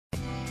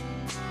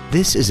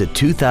This is a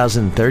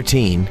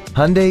 2013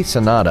 Hyundai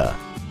Sonata.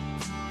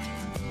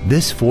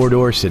 This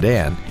four-door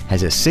sedan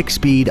has a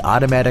 6-speed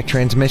automatic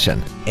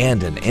transmission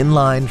and an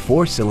inline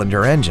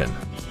 4-cylinder engine.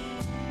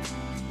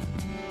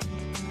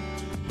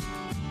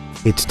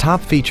 Its top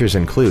features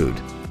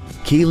include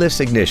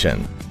keyless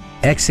ignition,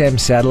 XM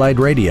satellite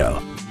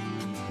radio,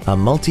 a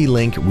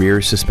multi-link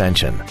rear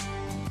suspension,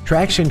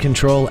 traction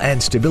control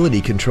and stability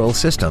control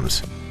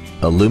systems,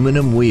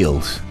 aluminum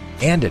wheels,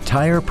 and a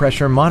tire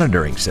pressure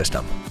monitoring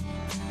system.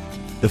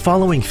 The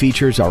following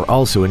features are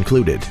also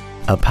included: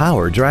 a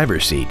power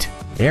driver's seat,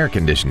 air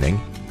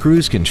conditioning,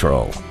 cruise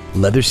control,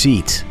 leather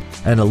seats,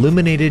 an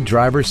illuminated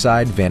driver's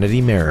side vanity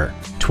mirror,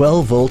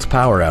 12-volt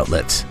power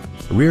outlets,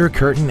 rear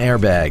curtain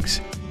airbags,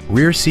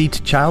 rear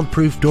seat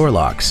child-proof door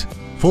locks,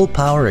 full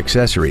power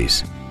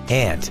accessories,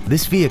 and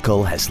this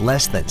vehicle has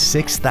less than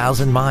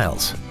 6,000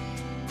 miles.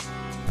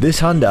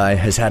 This Hyundai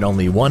has had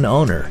only one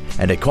owner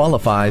and it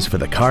qualifies for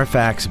the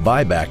Carfax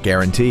buyback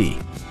guarantee.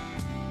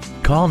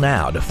 Call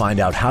now to find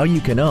out how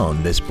you can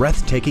own this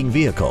breathtaking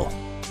vehicle.